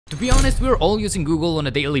To be honest, we're all using Google on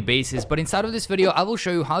a daily basis, but inside of this video, I will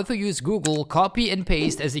show you how to use Google copy and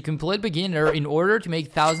paste as a complete beginner in order to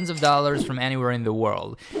make thousands of dollars from anywhere in the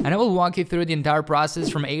world. And I will walk you through the entire process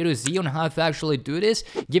from A to Z on how to actually do this,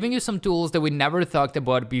 giving you some tools that we never thought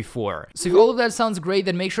about before. So if all of that sounds great,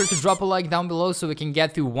 then make sure to drop a like down below so we can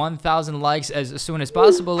get to 1,000 likes as soon as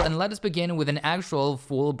possible, and let us begin with an actual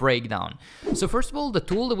full breakdown. So first of all, the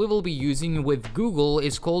tool that we will be using with Google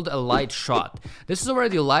is called a Lightshot. This is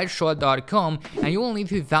already lightshot.com, and you will need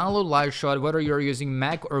to download Lightshot whether you're using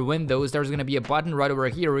Mac or Windows. There's going to be a button right over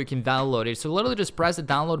here where you can download it. So literally just press the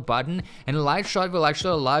download button, and Lightshot will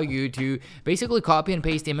actually allow you to basically copy and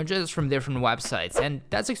paste images from different websites. And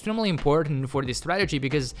that's extremely important for this strategy,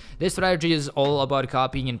 because this strategy is all about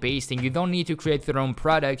copying and pasting. You don't need to create your own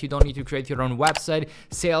product, you don't need to create your own website,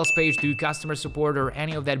 sales page, do customer support, or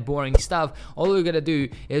any of that boring stuff. All you gotta do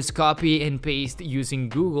is copy and paste using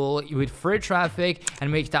Google with free traffic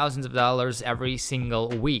and make thousands of dollars every single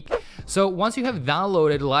week. So once you have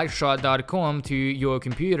downloaded lightshot.com to your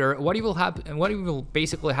computer, what you will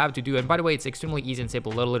basically have to do, and by the way, it's extremely easy and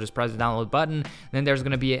simple. Literally just press the download button, then there's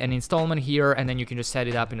going to be an installment here, and then you can just set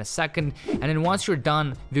it up in a second. And then once you're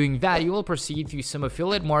done doing that, you will proceed to some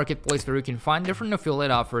affiliate marketplace where you can find different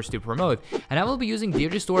affiliate offers to promote. And I will be using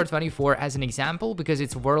Digistore24 as an example because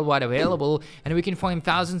it's worldwide available, and we can find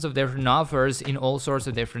thousands of different offers in all sorts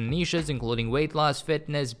of different niches, including weight loss,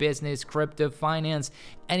 fitness, business, crypto, finance,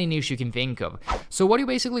 any niche you can think of. So what you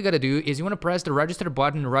basically got to do is you want to press the register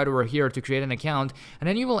button right over here to create an account, and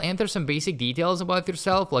then you will enter some basic details about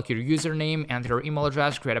yourself, like your username, enter your email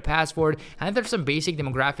address, create a password, enter some basic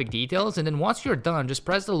demographic details, and then once you're done, just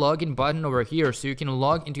press the login button over here so you can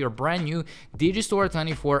log into your brand new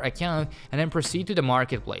Digistore24 account and then proceed to the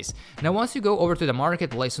marketplace. Now once you go over to the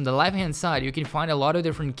marketplace, on the left hand side you can find a lot of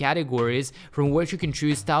different categories from which you can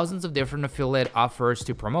choose thousands of different affiliate offers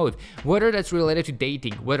to promote, whether that's related to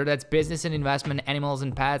dating, whether that's business and investment, animals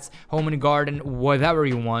and pets, home and garden, whatever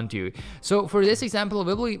you want to. So for this example,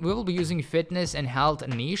 we will be using fitness and health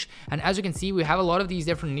niche, and as you can see, we have a lot of these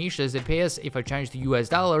different niches that pay us, if I change to US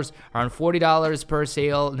dollars, around $40 per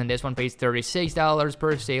sale, and then this one pays $36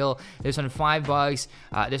 per sale, this one $5,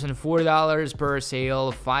 this one $4 per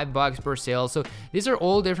sale, $5 per sale. So these are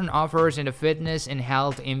all different offers in the fitness and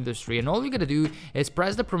health industry, and all you gotta do is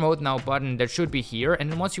press the promote now button that should be here,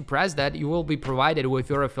 and then once you press that, you will be provided with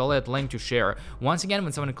your affiliate link to share. Once again,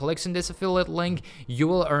 when someone clicks on this affiliate link, you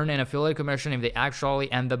will earn an affiliate commission if they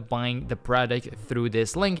actually end up buying the product through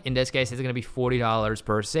this link. In this case, it's going to be $40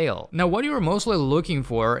 per sale. Now, what you're mostly looking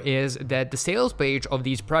for is that the sales page of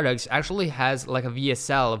these products actually has like a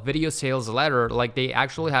VSL, a video sales letter, like they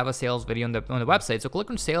actually have a sales video on the website. So click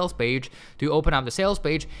on sales page to open up the sales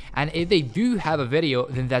page, and if they do have a video,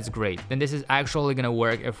 then that's great. Then this is actually going to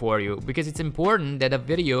work for you, because it's important that a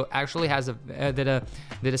video actually has that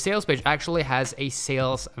a sales page actually has a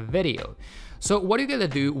sales video. So what you gotta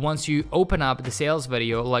do once you open up the sales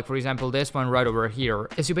video, like for example this one right over here,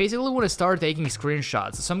 is you basically want to start taking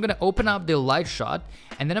screenshots. So I'm gonna open up the Lightshot,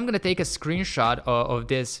 and then I'm gonna take a screenshot of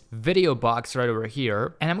this video box right over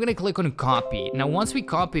here, and I'm gonna click on copy. Now once we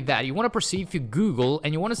copy that, you want to proceed to Google,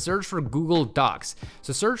 and you want to search for Google Docs.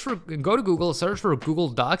 So go to Google, search for Google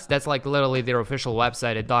Docs. That's like literally their official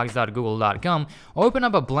website at docs.google.com. Open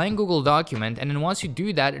up a blank Google document, and then once you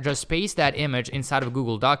do that, just paste that image inside of a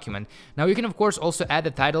Google document. Now you can of course also add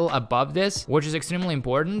the title above this, which is extremely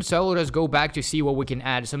important. So I'll just go back to see what we can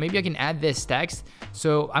add. So maybe I can add this text.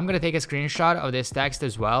 So I'm gonna take a screenshot of this text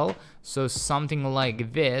as well, so something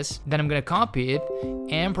like this. Then I'm gonna copy it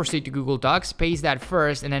and proceed to Google Docs, paste that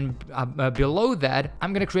first, and then below that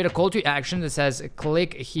I'm gonna create a call to action that says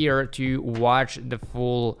click here to watch the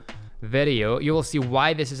full video. You will see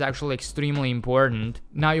why this is actually extremely important.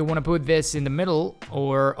 Now you want to put this in the middle,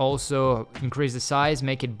 or also increase the size,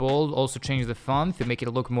 make it bold, also change the font to make it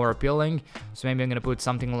look more appealing. So maybe I'm gonna put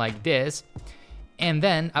something like this. And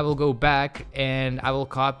then I will go back and I will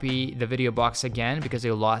copy the video box again because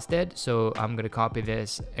I lost it. So I'm gonna copy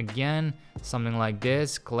this again, something like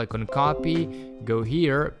this, click on copy, go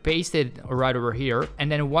here, paste it right over here.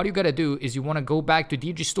 And then what you gotta do is you wanna go back to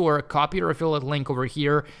Digistore, copy your affiliate link over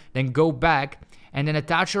here, then go back and then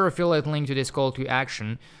attach your affiliate link to this call to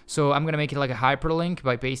action. So I'm gonna make it like a hyperlink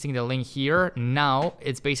by pasting the link here. Now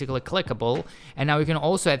it's basically clickable, and now you can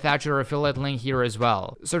also attach your affiliate link here as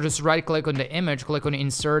well. So just right click on the image, click on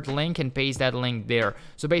insert link, and paste that link there.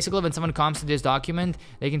 So basically when someone comes to this document,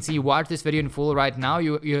 they can see watch this video in full right now.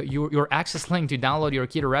 Your access link to download your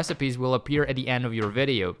keto recipes will appear at the end of your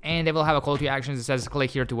video, and they will have a call to action that says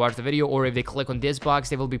click here to watch the video, or if they click on this box,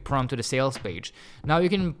 they will be prompted to the sales page. Now you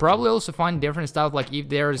can probably also find different stuff stuff, like if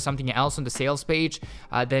there is something else on the sales page,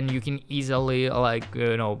 then you can easily like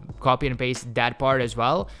copy and paste that part as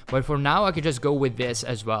well. But for now, I could just go with this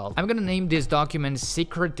as well. I'm gonna name this document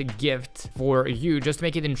secret gift for you, just to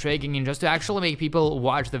make it intriguing and just to actually make people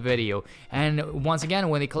watch the video. And once again,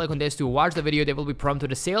 when they click on this to watch the video, they will be prompted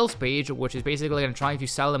to the sales page, which is basically gonna try to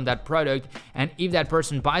sell them that product. And if that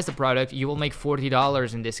person buys the product, you will make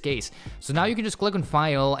 $40 in this case. So now you can just click on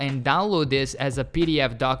file and download this as a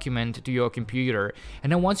PDF document to your computer.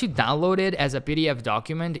 And then once you download it as a PDF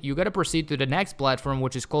document, you gotta proceed to the next platform,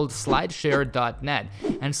 which is called slideshare.net.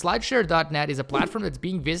 And slideshare.net is a platform that's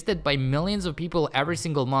being visited by millions of people every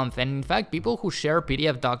single month. And in fact, people who share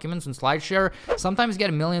PDF documents on SlideShare sometimes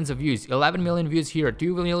get millions of views. 11 million views here,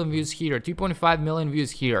 2 million views here, 2.5 million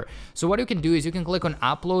views here. So what you can do is you can click on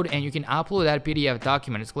upload and you can upload that PDF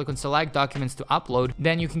document. Just click on select documents to upload.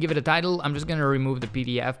 Then you can give it a title. I'm just gonna remove the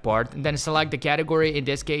PDF part. And then select the category. In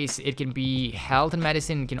this case, it can be health and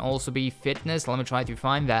medicine. It can also be fitness. Let me try to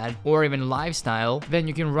find that. Or even lifestyle. Then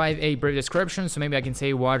you can write a brief description. So maybe I can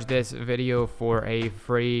say, watch this video for a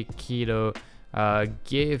free keto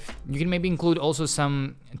gift. You can maybe include also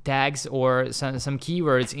some tags or some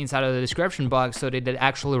keywords inside of the description box so that it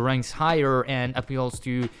actually ranks higher and appeals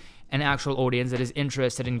to an actual audience that is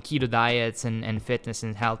interested in keto diets and fitness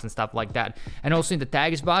and health and stuff like that. And also in the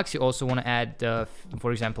tags box, you also want to add,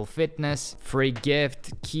 for example, fitness, free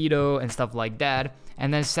gift, keto, and stuff like that.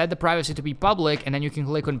 And then set the privacy to be public, and then you can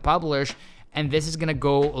click on publish. And this is gonna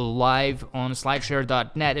go live on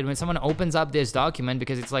slideshare.net. And when someone opens up this document,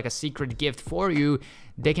 because it's like a secret gift for you,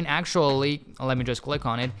 they can actually, let me just click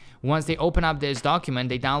on it. Once they open up this document,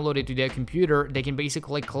 they download it to their computer, they can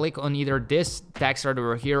basically click on either this text right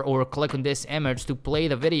over here or click on this image to play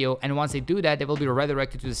the video. And once they do that, they will be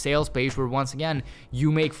redirected to the sales page where once again,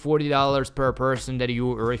 you make $40 per person that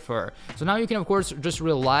you refer. So now you can of course just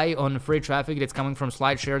rely on free traffic that's coming from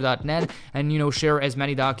slideshare.net and share as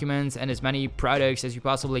many documents and as many products as you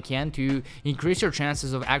possibly can to increase your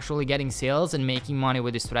chances of actually getting sales and making money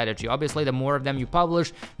with this strategy. Obviously, the more of them you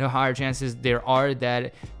publish, the higher chances there are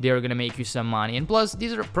that they're gonna make you some money. And plus,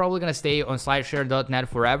 these are probably gonna stay on slideshare.net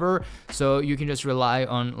forever, so you can just rely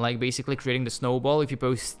on like basically creating the snowball. If you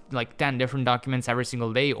post like 10 different documents every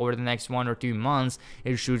single day over the next 1 or 2 months,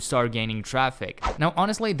 it should start gaining traffic. Now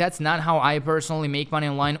honestly, that's not how I personally make money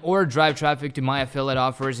online or drive traffic to my affiliate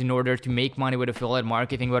offers in order to make money with affiliate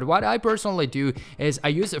marketing. But what I personally do is I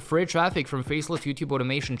use free traffic from faceless YouTube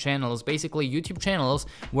automation channels, basically YouTube channels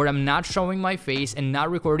where I'm not showing my face and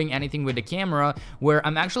not recording anything with the camera, where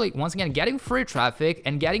I'm actually once again getting free traffic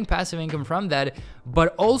and getting passive income from that,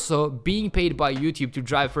 but also being paid by YouTube to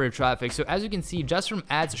drive free traffic. So as you can see, just from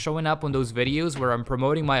ads showing up on those videos where I'm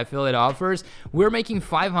promoting my affiliate offers, we're making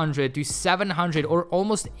 $500 to $700 or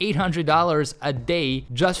almost $800 a day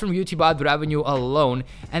just from YouTube ad revenue alone.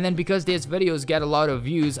 And then because these videos get a lot of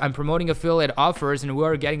views, I'm promoting affiliate offers and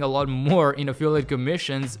we're getting a lot more in affiliate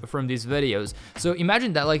commissions from these videos. So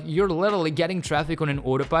imagine that, like, you're literally getting traffic on an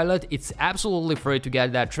autopilot. It's absolutely free to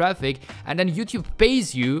get that traffic, and then YouTube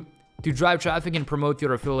pays you to drive traffic and promote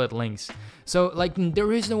your affiliate links. So like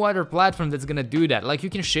there is no other platform that's gonna do that. Like you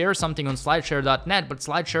can share something on slideshare.net, but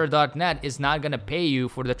slideshare.net is not gonna pay you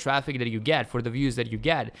for the traffic that you get, for the views that you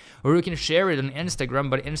get. Or you can share it on Instagram,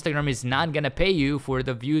 but Instagram is not gonna pay you for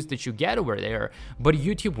the views that you get over there. But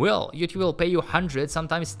YouTube will. YouTube will pay you hundreds,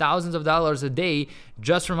 sometimes thousands of dollars a day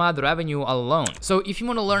just from ad revenue alone. So if you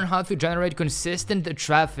wanna learn how to generate consistent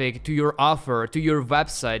traffic to your offer, to your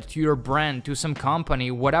website, to your brand, to some company,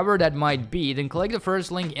 whatever that might be, then click the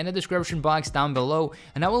first link in the description box down below,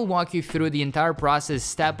 and I will walk you through the entire process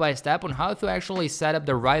step by step on how to actually set up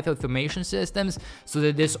the right automation systems so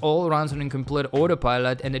that this all runs on a complete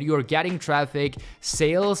autopilot and that you are getting traffic,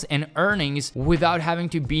 sales, and earnings without having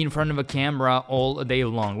to be in front of a camera all day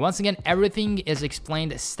long. Once again, everything is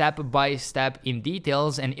explained step by step in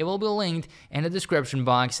details, and it will be linked in the description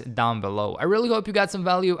box down below. I really hope you got some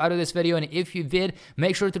value out of this video, and if you did,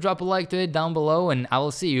 make sure to drop a like to it down below, and I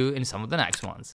will see you in some of the next ones.